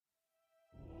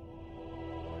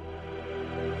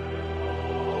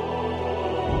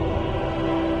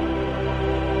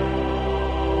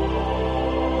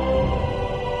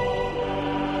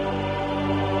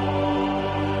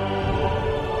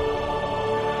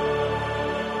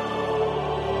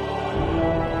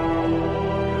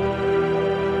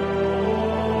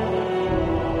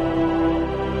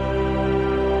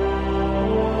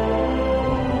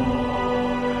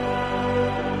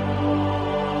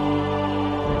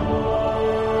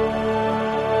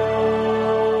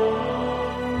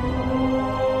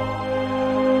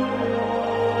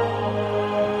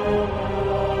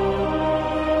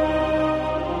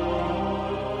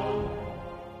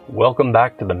welcome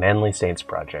back to the Manly Saints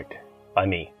Project, by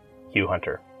me, Hugh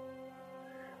Hunter.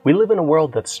 We live in a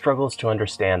world that struggles to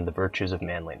understand the virtues of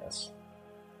manliness.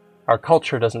 Our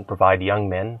culture doesn't provide young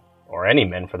men, or any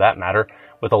men for that matter,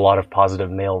 with a lot of positive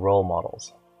male role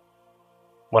models.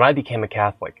 When I became a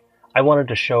Catholic, I wanted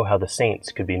to show how the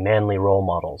saints could be manly role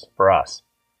models for us.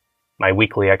 My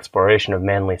weekly exploration of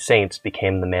manly saints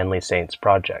became the Manly Saints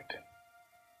Project.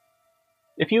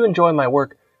 If you enjoy my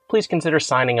work, please consider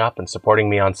signing up and supporting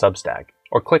me on Substack,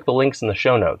 or click the links in the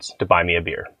show notes to buy me a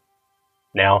beer.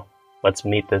 Now, let's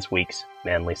meet this week's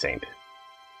Manly Saint.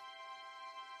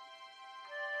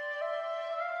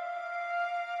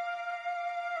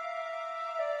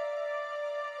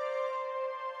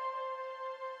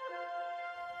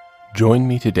 Join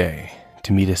me today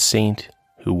to meet a saint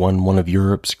who won one of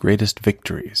Europe's greatest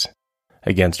victories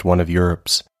against one of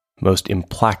Europe's most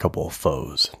implacable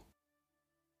foes.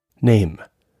 Name: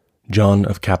 John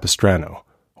of Capistrano,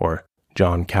 or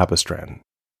John Capistran.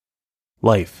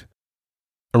 Life: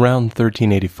 around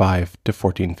 1385 to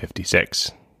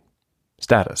 1456.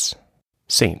 Status: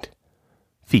 saint.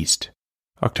 Feast: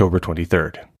 October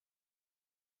 23rd.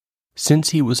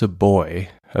 Since he was a boy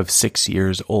of 6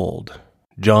 years old,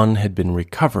 John had been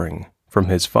recovering from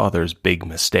his father's big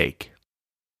mistake.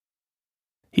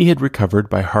 He had recovered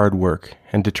by hard work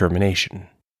and determination.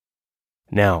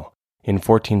 Now, in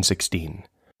 1416,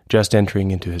 just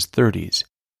entering into his 30s,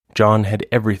 John had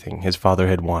everything his father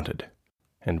had wanted,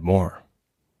 and more.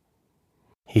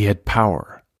 He had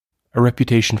power, a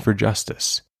reputation for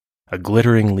justice, a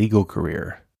glittering legal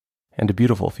career, and a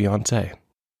beautiful fiancée.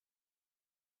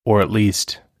 Or at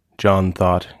least, John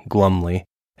thought glumly,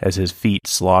 as his feet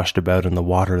sloshed about in the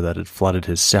water that had flooded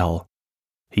his cell,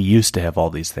 he used to have all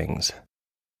these things.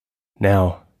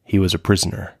 Now he was a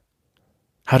prisoner.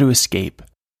 How to escape?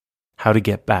 How to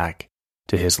get back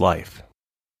to his life?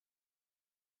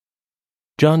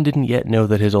 John didn't yet know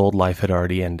that his old life had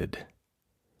already ended.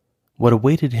 What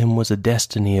awaited him was a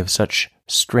destiny of such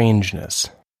strangeness,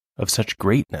 of such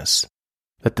greatness,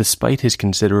 that despite his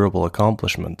considerable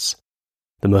accomplishments,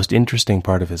 the most interesting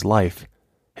part of his life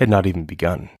had not even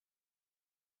begun.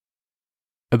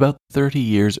 About 30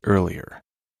 years earlier,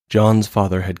 John's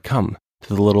father had come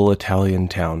to the little Italian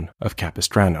town of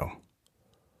Capistrano.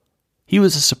 He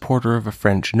was a supporter of a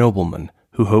French nobleman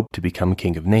who hoped to become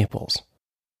King of Naples.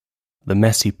 The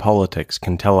messy politics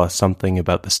can tell us something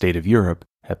about the state of Europe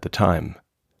at the time.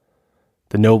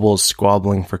 The nobles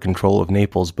squabbling for control of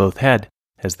Naples both had,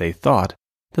 as they thought,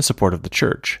 the support of the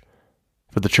church,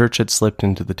 for the church had slipped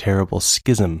into the terrible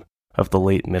schism of the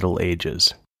late Middle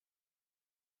Ages.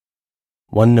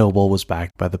 One noble was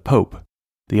backed by the Pope,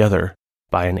 the other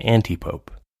by an anti-pope.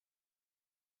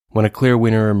 When a clear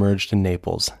winner emerged in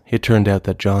Naples, it turned out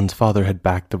that John's father had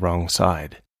backed the wrong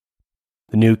side.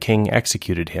 The new king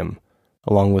executed him,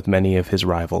 along with many of his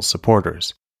rival's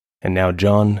supporters, and now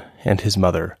John and his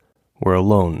mother were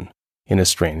alone in a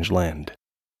strange land.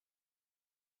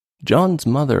 John's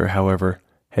mother, however,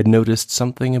 had noticed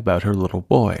something about her little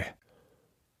boy.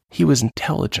 He was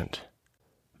intelligent,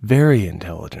 very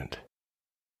intelligent.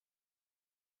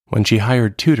 When she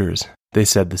hired tutors, they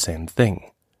said the same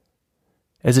thing.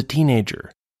 As a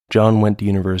teenager, John went to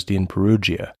university in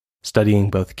Perugia,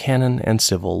 studying both canon and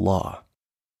civil law.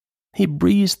 He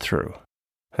breezed through,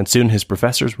 and soon his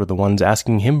professors were the ones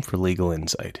asking him for legal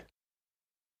insight.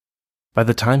 By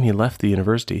the time he left the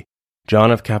university, John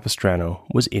of Capistrano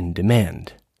was in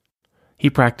demand.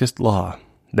 He practiced law,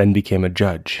 then became a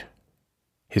judge.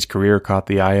 His career caught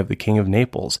the eye of the King of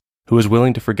Naples, who was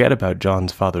willing to forget about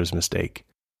John's father's mistake.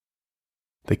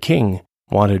 The king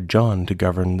wanted John to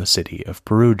govern the city of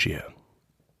Perugia.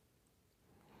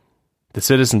 The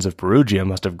citizens of Perugia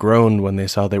must have groaned when they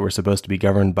saw they were supposed to be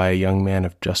governed by a young man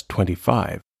of just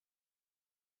 25.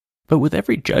 But with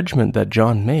every judgment that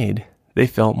John made, they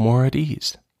felt more at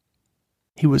ease.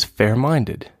 He was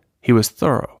fair-minded. He was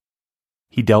thorough.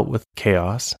 He dealt with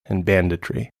chaos and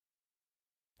banditry.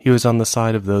 He was on the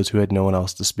side of those who had no one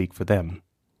else to speak for them.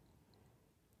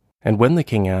 And when the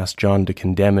king asked John to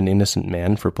condemn an innocent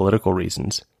man for political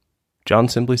reasons, John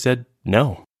simply said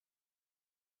no.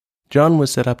 John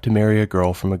was set up to marry a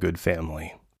girl from a good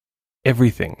family.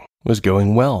 Everything was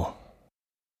going well.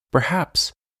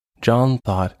 Perhaps John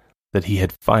thought that he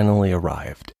had finally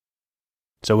arrived.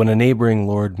 So when a neighboring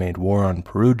lord made war on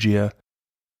Perugia,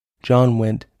 John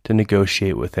went to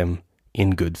negotiate with him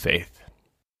in good faith.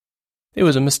 It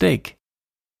was a mistake.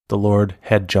 The lord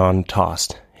had John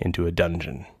tossed into a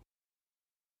dungeon.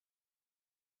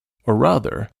 Or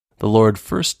rather, the lord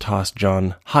first tossed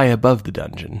John high above the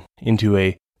dungeon into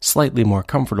a slightly more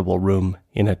comfortable room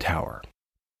in a tower.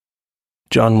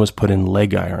 John was put in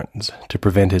leg irons to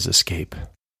prevent his escape,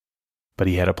 but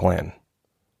he had a plan.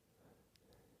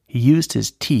 He used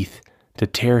his teeth to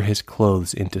tear his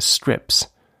clothes into strips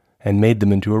and made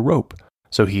them into a rope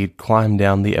so he'd climb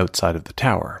down the outside of the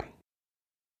tower.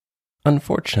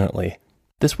 Unfortunately,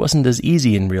 this wasn't as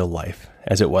easy in real life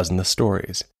as it was in the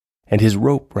stories, and his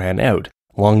rope ran out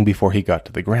long before he got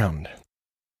to the ground.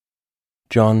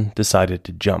 John decided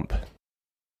to jump.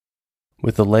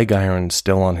 With the leg irons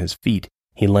still on his feet,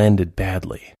 he landed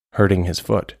badly, hurting his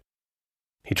foot.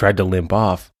 He tried to limp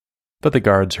off, but the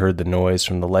guards heard the noise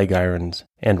from the leg irons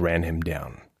and ran him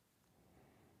down.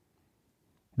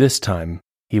 This time,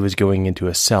 he was going into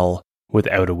a cell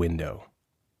without a window.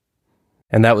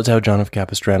 And that was how John of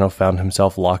Capistrano found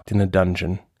himself locked in a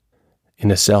dungeon,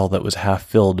 in a cell that was half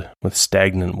filled with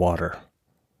stagnant water.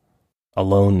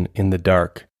 Alone in the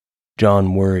dark,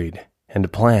 John worried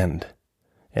and planned,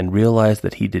 and realized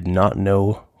that he did not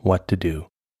know what to do.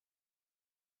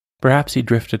 Perhaps he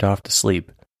drifted off to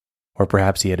sleep, or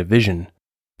perhaps he had a vision,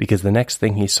 because the next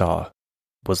thing he saw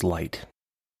was light.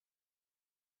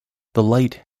 The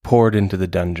light poured into the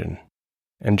dungeon,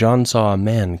 and John saw a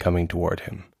man coming toward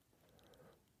him.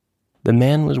 The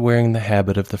man was wearing the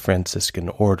habit of the Franciscan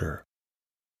order,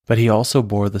 but he also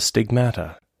bore the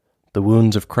stigmata, the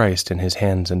wounds of Christ in his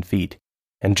hands and feet,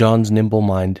 and John's nimble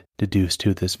mind deduced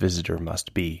who this visitor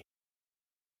must be.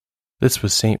 This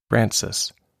was St.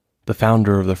 Francis, the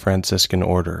founder of the Franciscan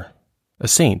order, a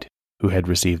saint who had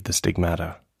received the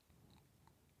stigmata.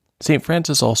 St.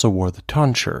 Francis also wore the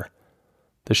tonsure,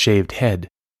 the shaved head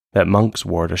that monks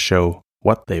wore to show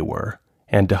what they were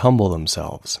and to humble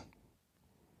themselves.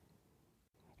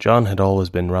 John had always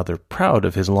been rather proud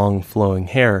of his long flowing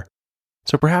hair,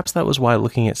 so perhaps that was why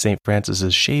looking at St.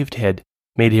 Francis's shaved head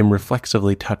made him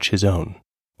reflexively touch his own,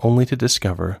 only to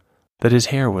discover that his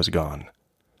hair was gone.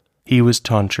 He was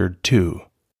tonsured too.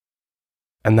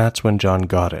 And that's when John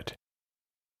got it.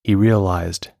 He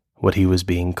realized what he was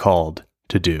being called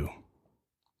to do.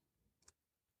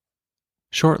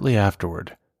 Shortly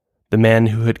afterward, the man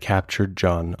who had captured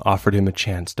John offered him a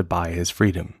chance to buy his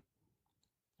freedom.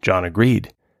 John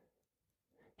agreed.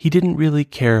 He didn't really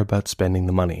care about spending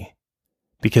the money,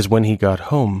 because when he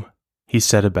got home, he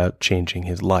set about changing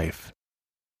his life.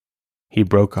 He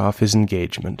broke off his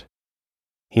engagement.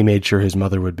 He made sure his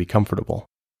mother would be comfortable.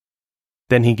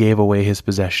 Then he gave away his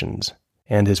possessions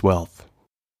and his wealth.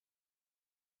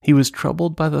 He was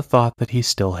troubled by the thought that he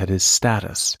still had his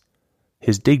status,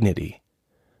 his dignity,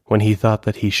 when he thought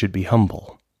that he should be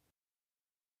humble.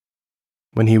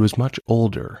 When he was much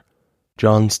older,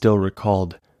 John still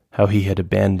recalled how he had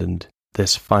abandoned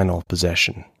this final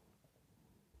possession.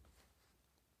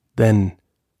 Then,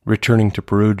 returning to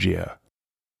Perugia,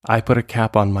 I put a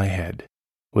cap on my head,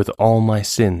 with all my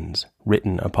sins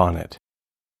written upon it,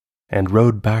 and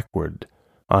rode backward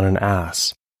on an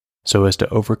ass so as to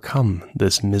overcome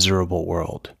this miserable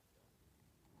world.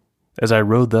 As I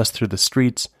rode thus through the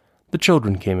streets, the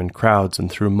children came in crowds and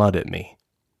threw mud at me.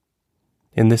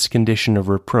 In this condition of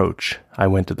reproach, I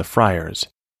went to the friars,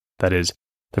 that is,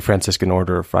 the Franciscan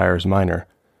Order of Friars Minor,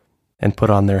 and put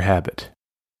on their habit.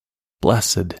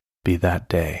 Blessed be that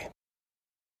day.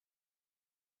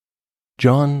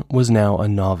 John was now a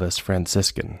novice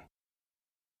Franciscan.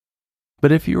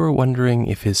 But if you were wondering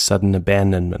if his sudden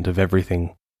abandonment of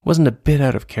everything wasn't a bit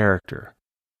out of character,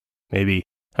 maybe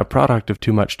a product of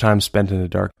too much time spent in a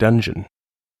dark dungeon,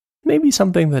 maybe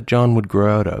something that John would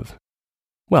grow out of,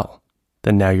 well,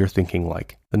 then now you're thinking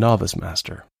like the novice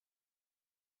master.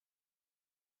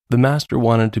 The master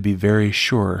wanted to be very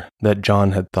sure that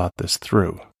John had thought this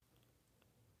through.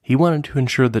 He wanted to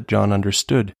ensure that John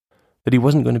understood that he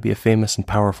wasn't going to be a famous and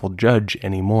powerful judge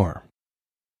anymore.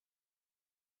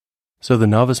 So the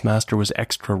novice master was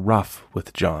extra rough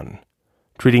with John,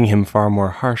 treating him far more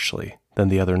harshly than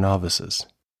the other novices.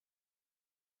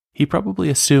 He probably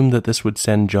assumed that this would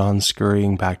send John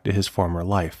scurrying back to his former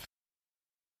life.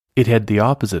 It had the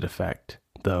opposite effect,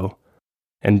 though,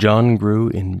 and John grew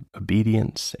in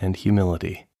obedience and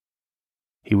humility.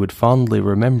 He would fondly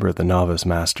remember the novice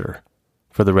master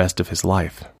for the rest of his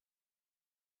life.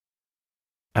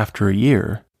 After a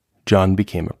year, John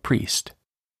became a priest.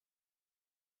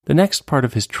 The next part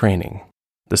of his training,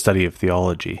 the study of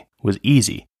theology, was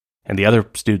easy, and the other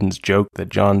students joked that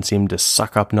John seemed to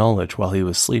suck up knowledge while he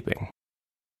was sleeping.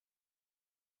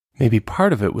 Maybe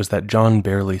part of it was that John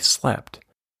barely slept,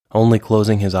 only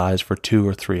closing his eyes for 2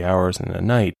 or 3 hours in a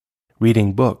night,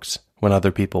 reading books when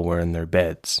other people were in their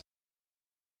beds.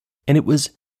 And it was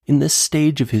in this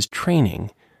stage of his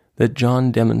training that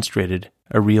John demonstrated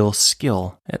a real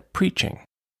skill at preaching.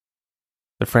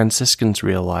 The Franciscans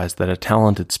realized that a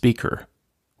talented speaker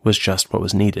was just what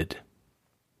was needed.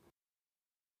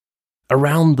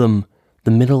 Around them,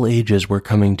 the Middle Ages were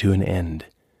coming to an end,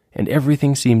 and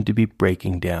everything seemed to be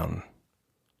breaking down.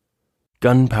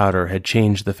 Gunpowder had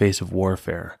changed the face of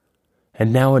warfare,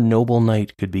 and now a noble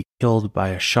knight could be killed by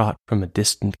a shot from a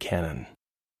distant cannon.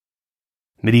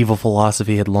 Medieval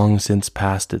philosophy had long since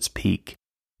passed its peak,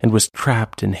 and was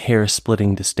trapped in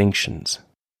hair-splitting distinctions.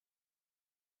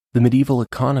 The medieval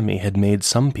economy had made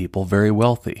some people very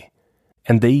wealthy,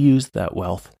 and they used that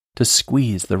wealth to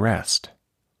squeeze the rest.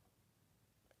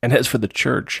 And as for the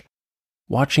church,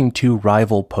 watching two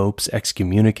rival popes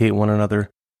excommunicate one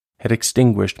another had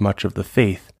extinguished much of the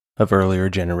faith of earlier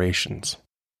generations.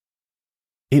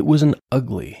 It was an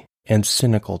ugly and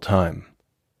cynical time.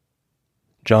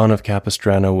 John of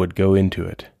Capistrano would go into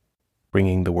it,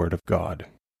 bringing the word of God.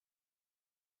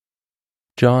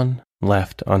 John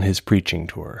left on his preaching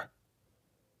tour.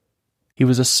 He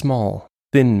was a small,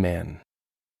 thin man,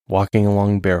 walking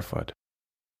along barefoot.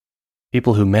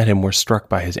 People who met him were struck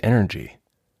by his energy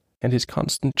and his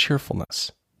constant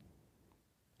cheerfulness.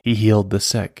 He healed the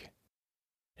sick,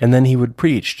 and then he would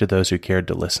preach to those who cared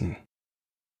to listen.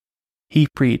 He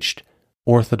preached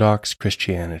Orthodox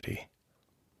Christianity.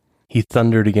 He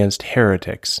thundered against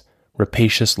heretics,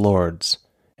 rapacious lords,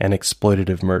 and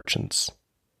exploitative merchants.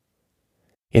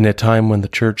 In a time when the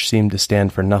church seemed to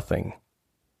stand for nothing,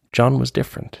 John was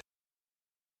different.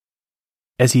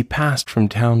 As he passed from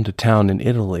town to town in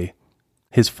Italy,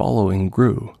 his following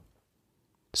grew.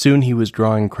 Soon he was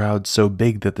drawing crowds so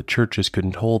big that the churches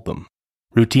couldn't hold them,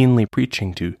 routinely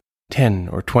preaching to 10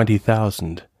 or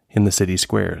 20,000 in the city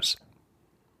squares.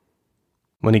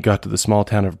 When he got to the small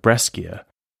town of Brescia,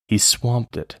 he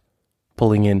swamped it,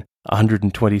 pulling in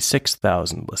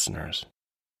 126,000 listeners.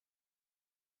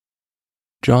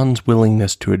 John's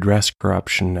willingness to address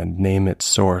corruption and name its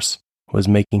source was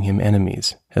making him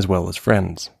enemies as well as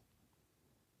friends.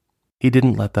 He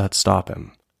didn't let that stop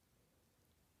him.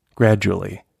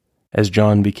 Gradually, as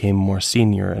John became more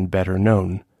senior and better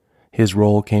known, his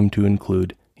role came to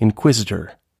include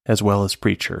inquisitor as well as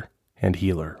preacher and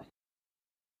healer.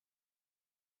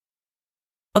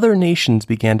 Other nations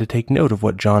began to take note of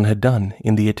what John had done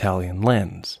in the Italian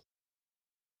lands.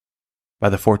 By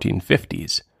the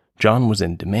 1450s, John was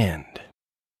in demand.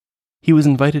 He was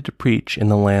invited to preach in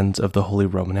the lands of the Holy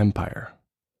Roman Empire.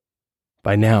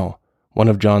 By now, one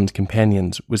of John's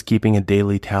companions was keeping a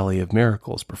daily tally of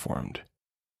miracles performed.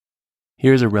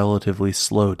 Here's a relatively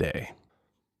slow day.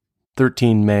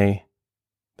 13 May,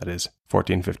 that is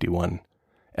 1451,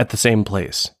 at the same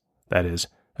place, that is,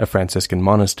 a Franciscan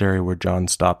monastery where John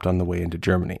stopped on the way into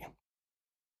Germany.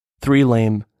 3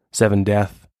 lame, 7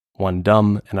 deaf, 1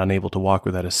 dumb and unable to walk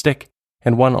without a stick,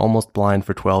 and 1 almost blind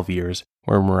for 12 years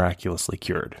were miraculously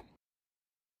cured.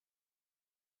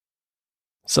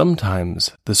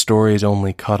 Sometimes the stories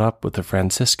only caught up with the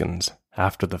Franciscans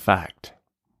after the fact.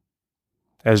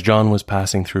 As John was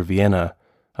passing through Vienna,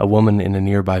 a woman in a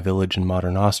nearby village in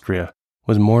modern Austria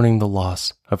was mourning the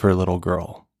loss of her little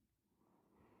girl.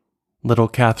 Little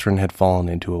Catherine had fallen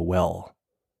into a well.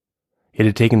 It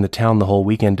had taken the town the whole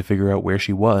weekend to figure out where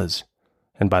she was,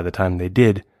 and by the time they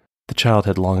did, the child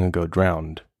had long ago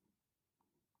drowned.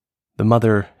 The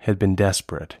mother had been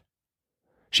desperate.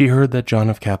 She heard that John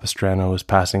of Capistrano was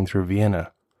passing through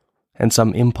Vienna, and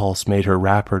some impulse made her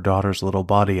wrap her daughter's little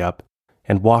body up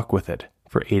and walk with it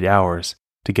for 8 hours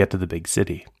to get to the big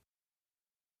city.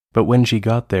 But when she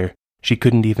got there, she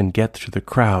couldn't even get through the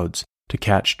crowds to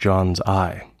catch John's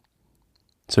eye.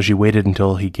 So she waited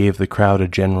until he gave the crowd a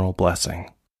general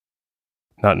blessing.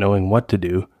 Not knowing what to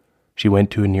do, she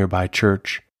went to a nearby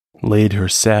church, laid her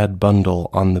sad bundle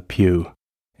on the pew,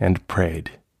 and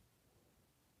prayed.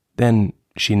 Then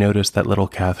she noticed that little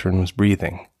Catherine was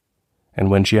breathing, and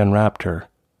when she unwrapped her,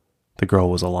 the girl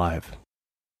was alive.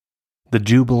 The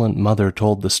jubilant mother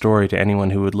told the story to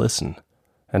anyone who would listen,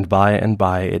 and by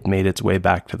it made its way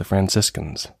back to the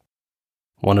Franciscans.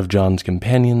 One of John's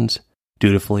companions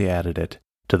dutifully added it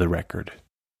to the record.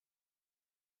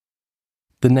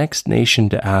 The next nation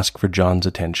to ask for John's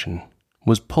attention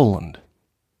was Poland.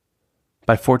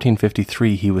 By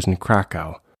 1453 he was in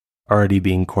Krakow, already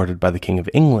being courted by the King of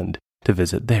England to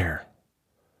visit there.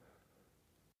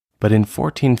 But in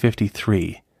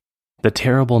 1453, the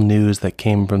terrible news that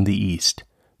came from the east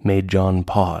made John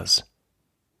pause.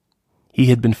 He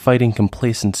had been fighting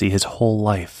complacency his whole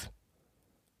life.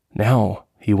 Now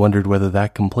he wondered whether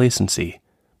that complacency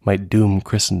might doom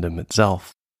Christendom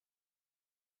itself.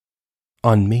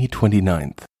 On May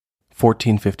 29th,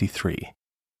 1453,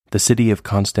 the city of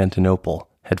Constantinople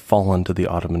had fallen to the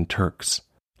Ottoman Turks,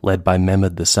 led by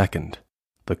Mehmed II,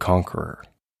 the Conqueror.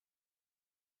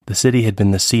 The city had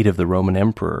been the seat of the Roman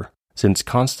emperor since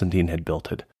Constantine had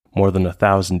built it more than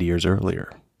 1,000 years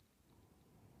earlier.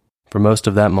 For most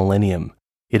of that millennium,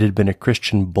 it had been a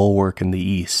Christian bulwark in the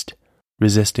east,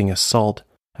 resisting assault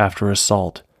after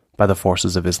assault by the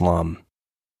forces of Islam.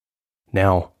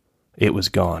 Now, it was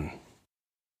gone.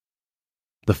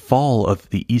 The fall of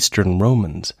the Eastern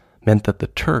Romans meant that the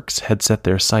Turks had set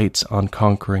their sights on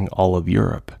conquering all of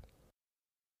Europe.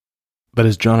 But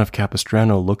as John of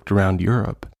Capistrano looked around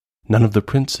Europe, none of the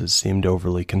princes seemed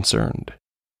overly concerned.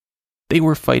 They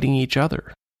were fighting each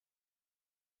other.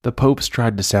 The popes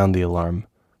tried to sound the alarm,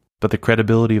 but the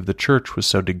credibility of the church was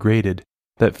so degraded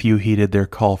that few heeded their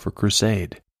call for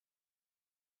crusade.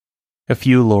 A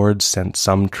few lords sent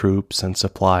some troops and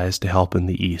supplies to help in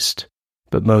the east,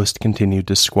 but most continued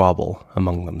to squabble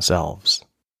among themselves.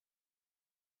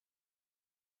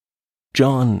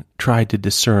 John tried to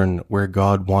discern where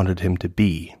God wanted him to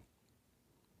be,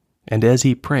 and as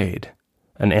he prayed,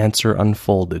 an answer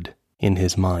unfolded in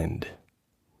his mind.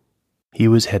 He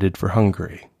was headed for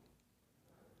Hungary.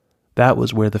 That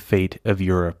was where the fate of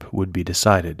Europe would be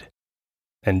decided,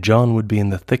 and John would be in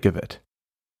the thick of it.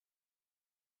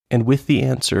 And with the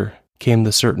answer came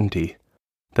the certainty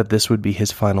that this would be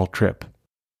his final trip,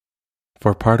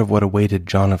 for part of what awaited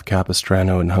John of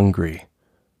Capistrano in Hungary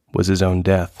was his own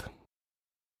death.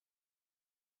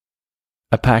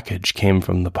 A package came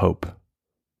from the Pope.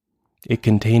 It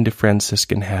contained a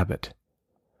Franciscan habit,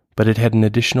 but it had an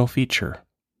additional feature.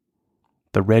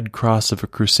 The red cross of a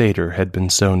crusader had been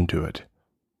sewn to it.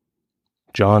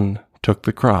 John took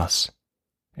the cross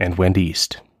and went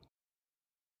east.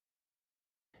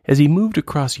 As he moved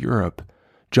across Europe,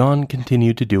 John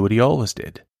continued to do what he always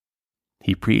did.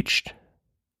 He preached,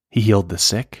 he healed the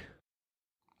sick,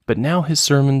 but now his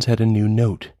sermons had a new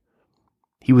note.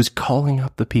 He was calling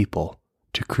up the people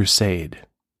to crusade.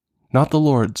 Not the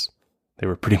lords, they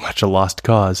were pretty much a lost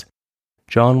cause.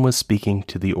 John was speaking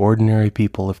to the ordinary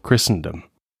people of Christendom,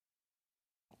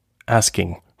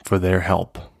 asking for their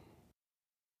help.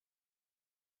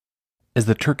 As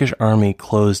the Turkish army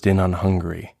closed in on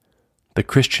Hungary, the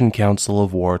Christian council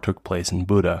of war took place in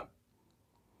Buda.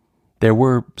 There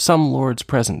were some lords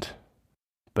present,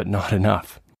 but not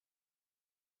enough.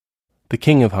 The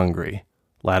king of Hungary,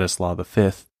 Ladislaw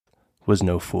V, was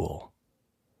no fool.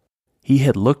 He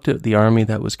had looked at the army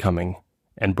that was coming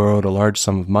and borrowed a large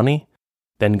sum of money,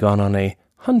 then gone on a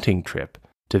hunting trip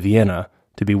to Vienna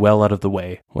to be well out of the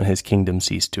way when his kingdom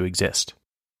ceased to exist.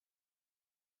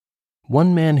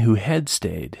 One man who had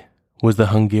stayed was the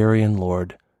Hungarian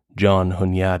lord John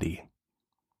Hunyadi.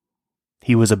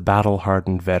 He was a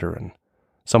battle-hardened veteran,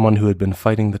 someone who had been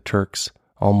fighting the Turks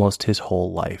almost his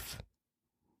whole life.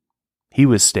 He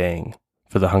was staying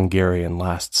for the Hungarian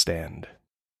last stand.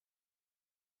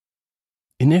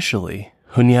 Initially,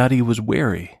 Hunyadi was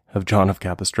wary of John of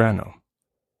Capistrano.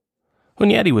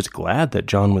 Hunyadi was glad that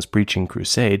John was preaching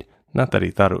crusade, not that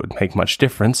he thought it would make much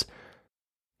difference.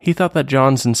 He thought that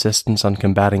John's insistence on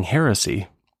combating heresy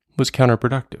was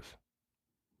counterproductive.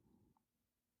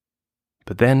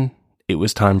 But then it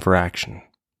was time for action.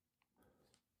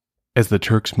 As the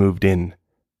Turks moved in,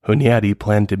 Hunyadi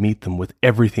planned to meet them with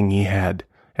everything he had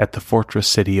at the fortress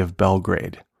city of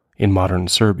Belgrade in modern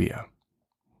Serbia.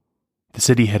 The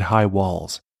city had high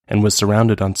walls and was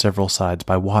surrounded on several sides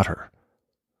by water.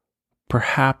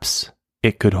 Perhaps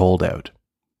it could hold out.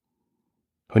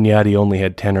 Hunyadi only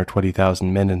had 10 or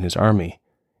 20,000 men in his army,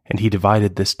 and he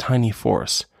divided this tiny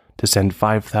force to send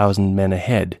 5,000 men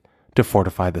ahead to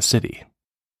fortify the city.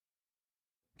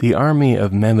 The army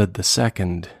of Mehmed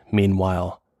II,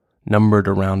 meanwhile, numbered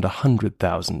around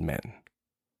 100,000 men.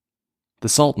 The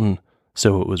Sultan,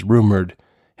 so it was rumored,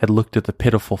 had looked at the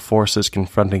pitiful forces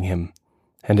confronting him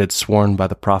and had sworn by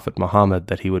the Prophet Muhammad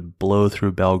that he would blow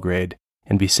through Belgrade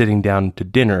and be sitting down to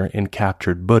dinner in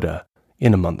captured Buda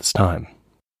in a month's time.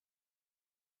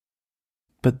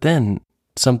 But then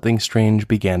something strange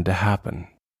began to happen.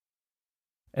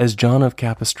 As John of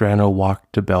Capistrano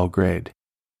walked to Belgrade,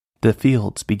 the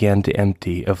fields began to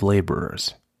empty of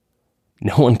laborers.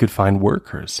 No one could find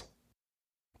workers.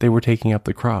 They were taking up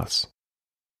the cross.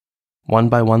 One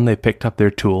by one they picked up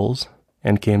their tools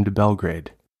and came to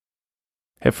Belgrade.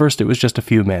 At first it was just a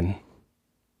few men,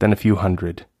 then a few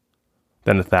hundred,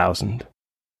 then 1,000,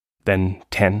 then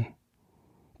 10,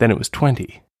 then it was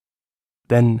 20,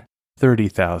 then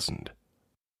 30,000.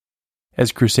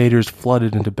 As crusaders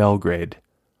flooded into Belgrade,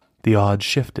 the odds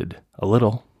shifted a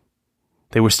little.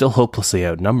 They were still hopelessly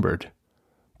outnumbered,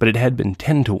 but it had been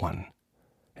 10-1,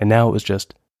 and now it was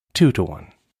just 2-1.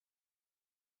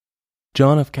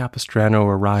 John of Capistrano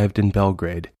arrived in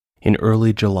Belgrade in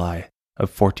early July of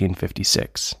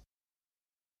 1456.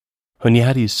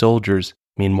 Hunyadi's soldiers,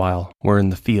 meanwhile, were in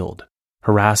the field,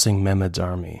 harassing Mehmed's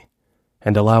army,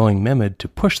 and allowing Mehmed to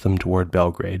push them toward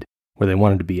Belgrade, where they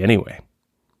wanted to be anyway.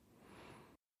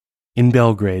 In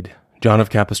Belgrade, John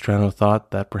of Capistrano thought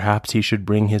that perhaps he should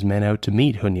bring his men out to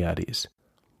meet Hunyadi's,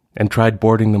 and tried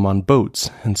boarding them on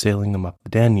boats and sailing them up the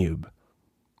Danube.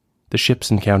 The ships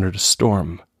encountered a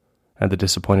storm, and the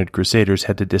disappointed crusaders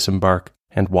had to disembark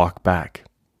and walk back.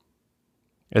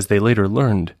 As they later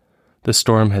learned, the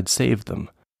storm had saved them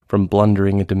from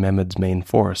blundering into Mehmed's main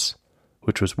force,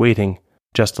 which was waiting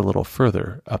just a little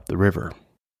further up the river.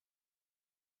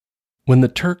 When the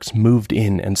Turks moved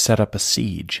in and set up a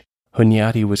siege,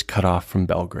 Hunyadi was cut off from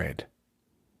Belgrade.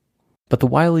 But the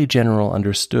wily general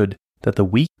understood that the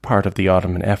weak part of the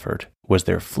Ottoman effort was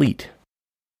their fleet.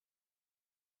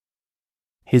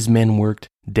 His men worked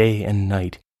day and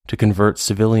night to convert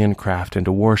civilian craft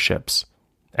into warships,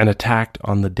 and attacked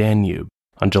on the Danube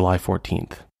on July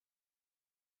 14th.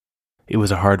 It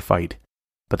was a hard fight,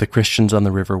 but the Christians on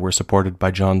the river were supported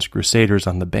by John's crusaders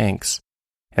on the banks,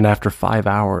 and after 5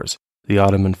 hours, the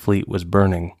Ottoman fleet was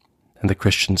burning, and the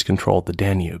Christians controlled the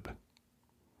Danube.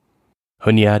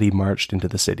 Hunyadi marched into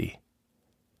the city.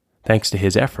 Thanks to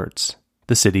his efforts,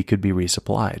 the city could be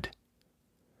resupplied.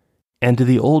 And to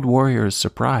the old warrior's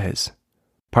surprise,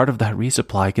 part of that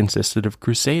resupply consisted of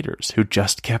crusaders who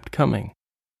just kept coming,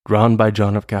 drawn by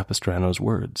John of Capistrano's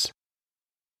words.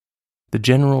 The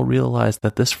general realized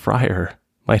that this friar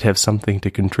might have something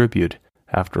to contribute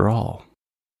after all.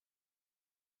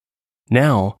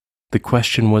 Now, the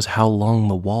question was how long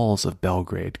the walls of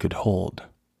Belgrade could hold.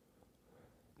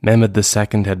 Mehmed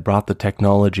II had brought the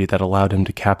technology that allowed him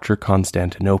to capture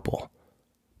Constantinople: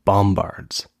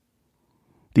 bombards.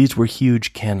 These were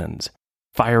huge cannons,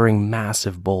 firing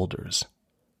massive boulders.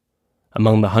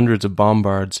 Among the hundreds of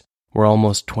bombards were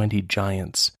almost 20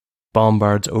 giants,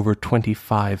 bombards over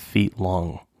 25 feet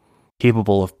long,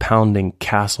 capable of pounding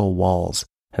castle walls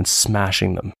and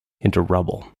smashing them into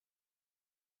rubble.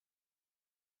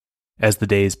 As the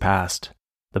days passed,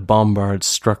 the bombards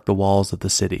struck the walls of the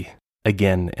city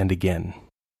again and again.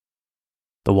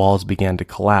 The walls began to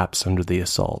collapse under the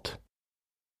assault.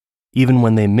 Even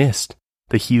when they missed,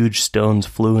 the huge stones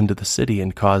flew into the city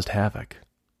and caused havoc.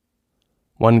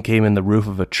 One came in the roof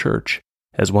of a church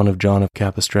as one of John of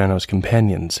Capistrano's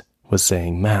companions was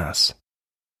saying Mass.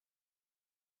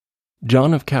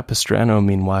 John of Capistrano,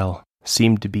 meanwhile,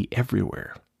 seemed to be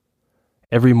everywhere.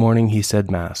 Every morning he said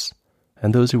Mass,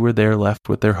 and those who were there left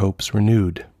with their hopes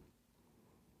renewed.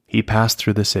 He passed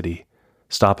through the city,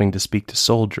 stopping to speak to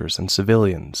soldiers and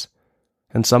civilians,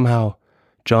 and somehow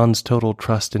John's total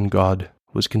trust in God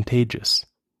was contagious.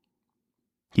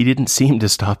 He didn't seem to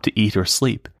stop to eat or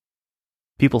sleep.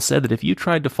 People said that if you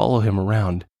tried to follow him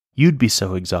around, you'd be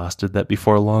so exhausted that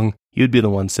before long you'd be the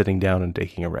one sitting down and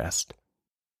taking a rest.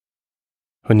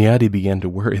 Hunyadi began to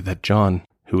worry that John,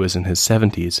 who was in his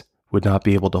 70s, would not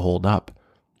be able to hold up,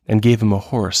 and gave him a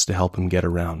horse to help him get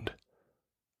around.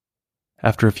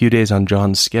 After a few days on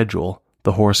John's schedule,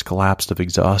 the horse collapsed of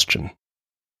exhaustion.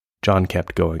 John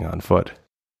kept going on foot.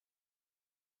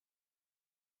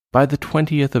 By the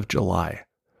 20th of July,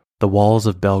 the walls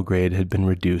of Belgrade had been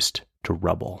reduced to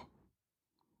rubble.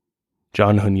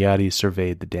 John Hunyadi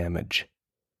surveyed the damage.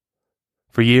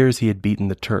 For years he had beaten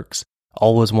the Turks,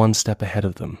 always one step ahead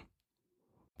of them.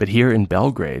 But here in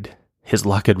Belgrade, his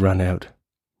luck had run out.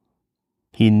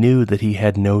 He knew that he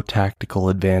had no tactical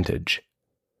advantage.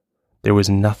 There was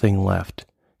nothing left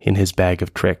in his bag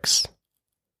of tricks.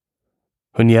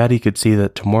 Hunyadi could see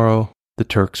that tomorrow the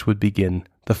Turks would begin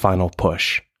the final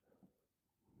push.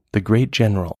 The great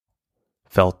general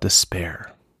felt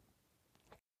despair.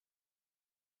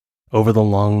 Over the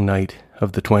long night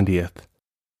of the 20th,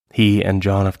 he and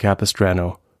John of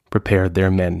Capistrano prepared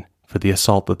their men for the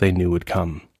assault that they knew would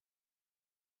come.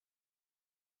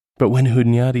 But when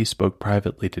Hunyadi spoke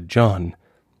privately to John,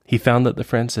 he found that the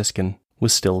Franciscan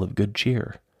was still of good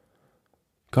cheer.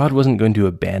 God wasn't going to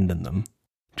abandon them,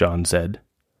 John said.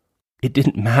 It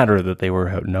didn't matter that they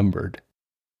were outnumbered.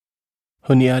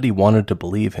 Hunyadi wanted to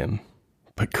believe him,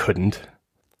 but couldn't.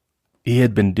 He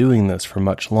had been doing this for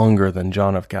much longer than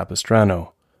John of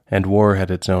Capistrano, and war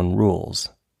had its own rules.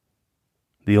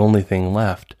 The only thing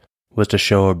left was to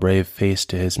show a brave face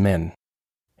to his men,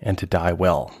 and to die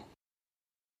well.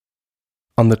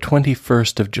 On the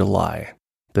 21st of July,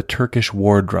 the Turkish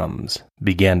war drums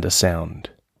began to sound.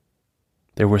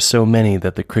 There were so many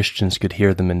that the Christians could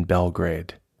hear them in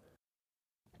Belgrade.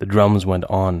 The drums went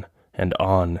on and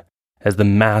on as the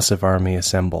massive army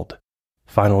assembled,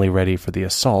 finally ready for the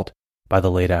assault by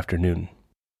the late afternoon.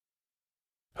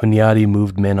 Hunyadi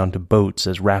moved men onto boats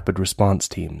as rapid response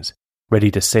teams, ready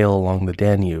to sail along the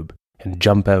Danube and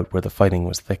jump out where the fighting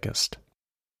was thickest.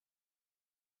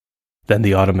 Then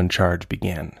the Ottoman charge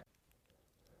began.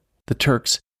 The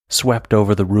Turks swept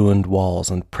over the ruined walls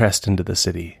and pressed into the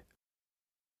city.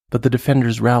 But the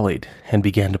defenders rallied and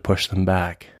began to push them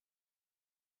back.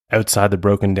 Outside the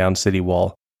broken-down city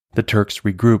wall, the Turks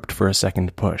regrouped for a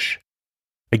second push.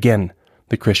 Again,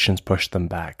 the Christians pushed them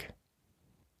back.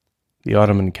 The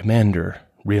Ottoman commander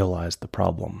realized the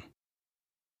problem.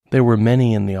 There were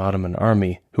many in the Ottoman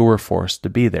army who were forced to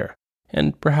be there,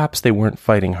 and perhaps they weren't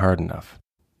fighting hard enough.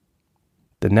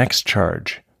 The next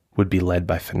charge would be led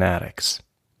by fanatics.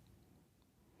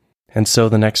 And so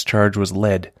the next charge was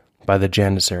led by the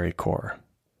Janissary Corps.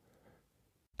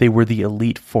 They were the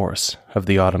elite force of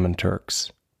the Ottoman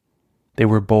Turks. They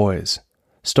were boys,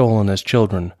 stolen as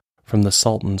children from the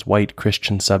Sultan's white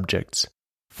Christian subjects,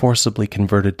 forcibly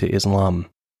converted to Islam,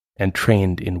 and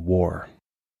trained in war.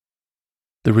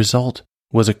 The result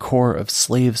was a corps of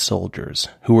slave soldiers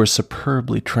who were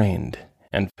superbly trained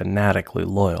and fanatically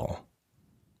loyal.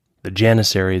 The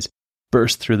Janissaries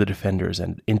burst through the defenders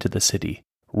and into the city,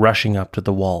 rushing up to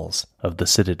the walls of the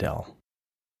citadel.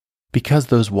 Because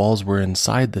those walls were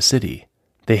inside the city,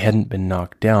 they hadn't been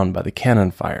knocked down by the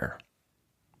cannon fire.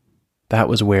 That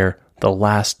was where the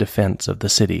last defense of the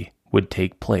city would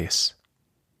take place.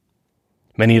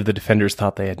 Many of the defenders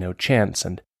thought they had no chance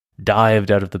and dived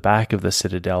out of the back of the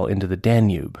citadel into the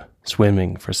Danube,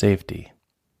 swimming for safety.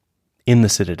 In the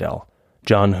citadel,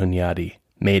 John Hunyadi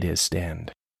made his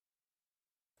stand.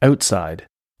 Outside,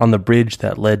 on the bridge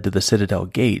that led to the citadel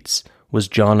gates, was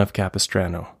John of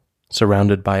Capistrano,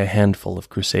 surrounded by a handful of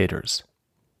crusaders.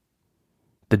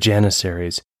 The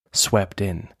Janissaries swept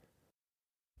in.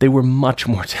 They were much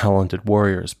more talented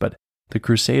warriors, but the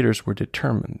crusaders were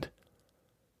determined.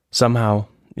 Somehow,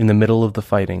 in the middle of the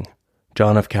fighting,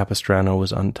 John of Capistrano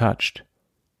was untouched,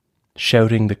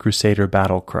 shouting the crusader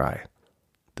battle cry,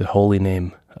 the holy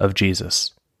name of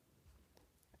Jesus.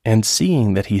 And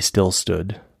seeing that he still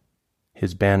stood,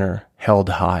 his banner held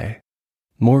high,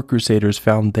 more crusaders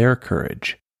found their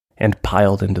courage and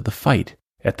piled into the fight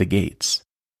at the gates.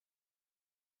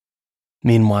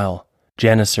 Meanwhile,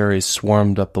 Janissaries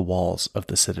swarmed up the walls of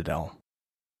the citadel.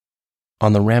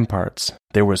 On the ramparts,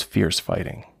 there was fierce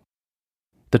fighting.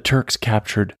 The Turks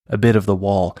captured a bit of the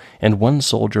wall, and one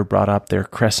soldier brought up their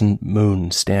crescent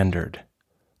moon standard.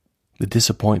 The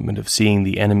disappointment of seeing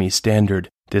the enemy standard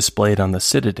displayed on the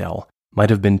citadel might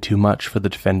have been too much for the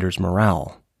defenders'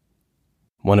 morale.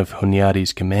 One of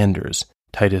Hunyadi's commanders,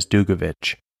 Titus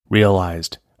Dugovic,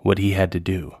 realized what he had to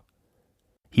do.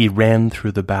 He ran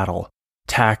through the battle,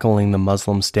 tackling the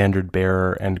Muslim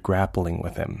standard-bearer and grappling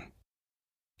with him.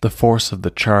 The force of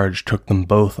the charge took them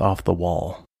both off the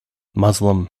wall,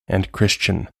 Muslim and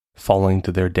Christian falling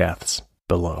to their deaths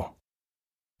below.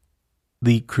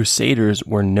 The Crusaders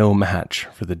were no match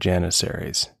for the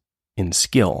Janissaries in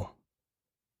skill.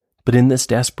 But in this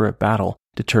desperate battle,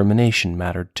 determination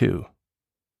mattered too.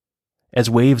 As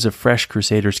waves of fresh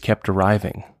Crusaders kept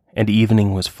arriving, and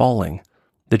evening was falling,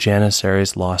 the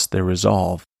Janissaries lost their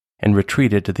resolve and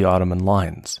retreated to the Ottoman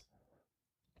lines.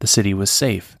 The city was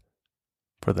safe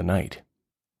for the night.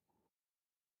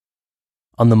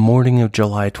 On the morning of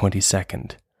July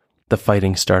 22nd, the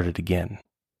fighting started again.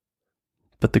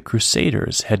 But the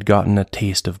Crusaders had gotten a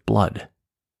taste of blood,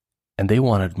 and they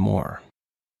wanted more.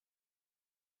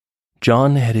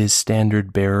 John had his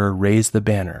standard-bearer raise the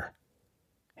banner,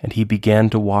 and he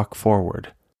began to walk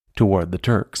forward toward the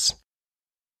Turks.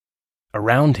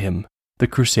 Around him, the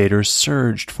Crusaders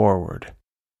surged forward.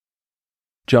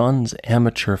 John's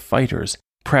amateur fighters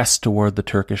pressed toward the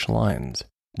Turkish lines,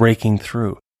 breaking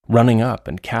through, running up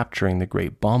and capturing the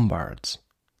great bombards.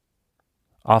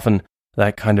 Often,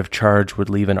 that kind of charge would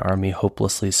leave an army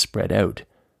hopelessly spread out,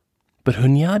 but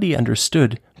Hunyadi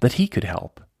understood that he could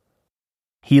help.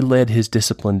 He led his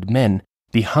disciplined men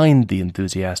behind the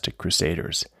enthusiastic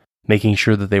Crusaders, making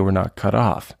sure that they were not cut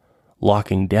off,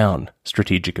 locking down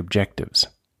strategic objectives.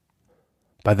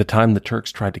 By the time the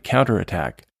Turks tried to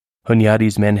counterattack,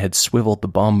 Hunyadi's men had swiveled the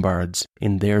bombards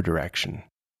in their direction.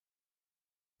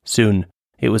 Soon,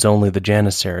 it was only the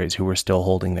Janissaries who were still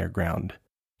holding their ground,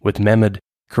 with Mehmed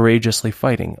courageously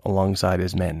fighting alongside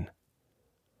his men.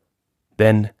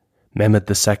 Then, Mehmed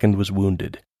II was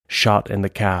wounded, shot in the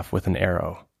calf with an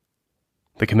arrow.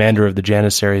 The commander of the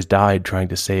Janissaries died trying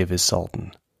to save his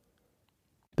sultan.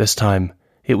 This time,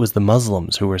 it was the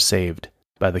Muslims who were saved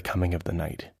by the coming of the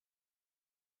night.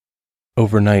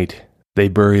 Overnight, they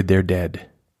buried their dead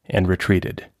and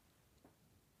retreated.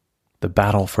 The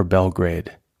battle for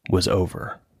Belgrade was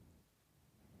over.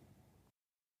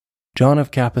 John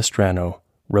of Capistrano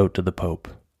wrote to the Pope,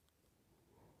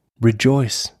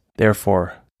 "Rejoice,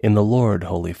 therefore, in the Lord,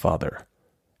 Holy Father,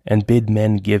 and bid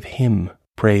men give him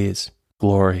praise,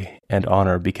 glory, and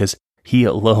honor, because he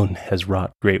alone has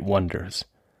wrought great wonders.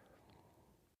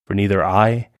 For neither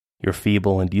I, your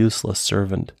feeble and useless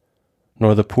servant,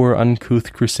 nor the poor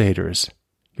uncouth crusaders,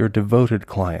 your devoted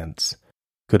clients,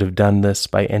 could have done this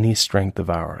by any strength of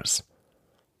ours.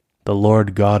 The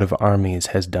Lord God of armies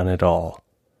has done it all.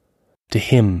 To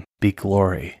him be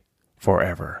glory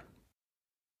forever.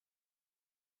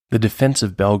 The defense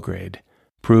of Belgrade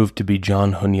proved to be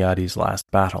John Hunyadi's last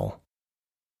battle.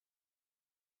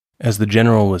 As the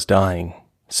general was dying,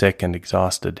 sick and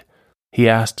exhausted, he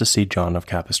asked to see John of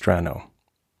Capistrano.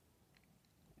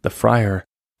 The friar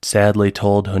sadly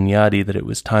told Hunyadi that it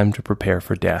was time to prepare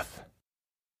for death.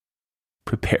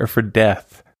 Prepare for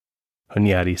death?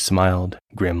 Hunyadi smiled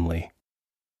grimly.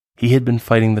 He had been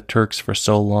fighting the Turks for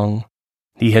so long,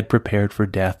 he had prepared for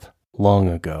death long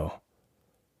ago.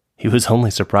 He was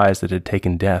only surprised that it had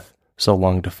taken death so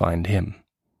long to find him.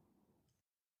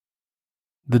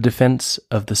 The defense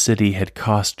of the city had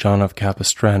cost John of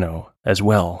Capistrano as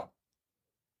well.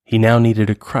 He now needed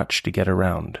a crutch to get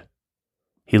around.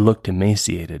 He looked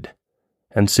emaciated,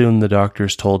 and soon the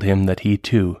doctors told him that he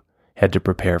too had to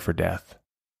prepare for death.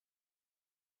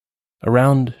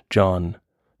 Around John,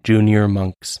 junior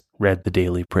monks read the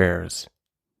daily prayers.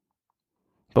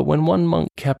 But when one monk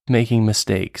kept making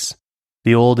mistakes,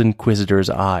 the old inquisitor's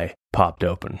eye popped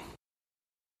open.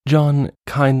 John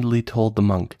kindly told the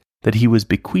monk that he was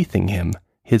bequeathing him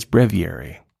his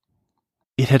breviary.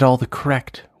 It had all the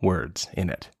correct words in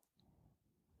it.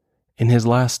 In his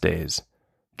last days,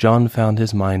 John found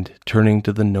his mind turning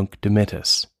to the Nunc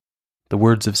Dimittis, the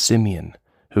words of Simeon,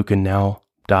 who can now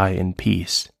die in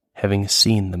peace, having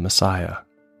seen the Messiah.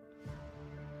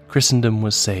 Christendom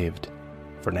was saved,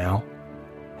 for now,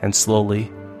 and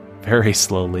slowly, very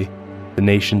slowly, the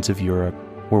nations of Europe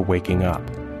were waking up.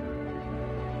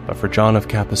 But for John of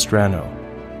Capistrano,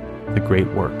 the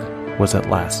great work was at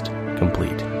last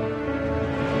complete.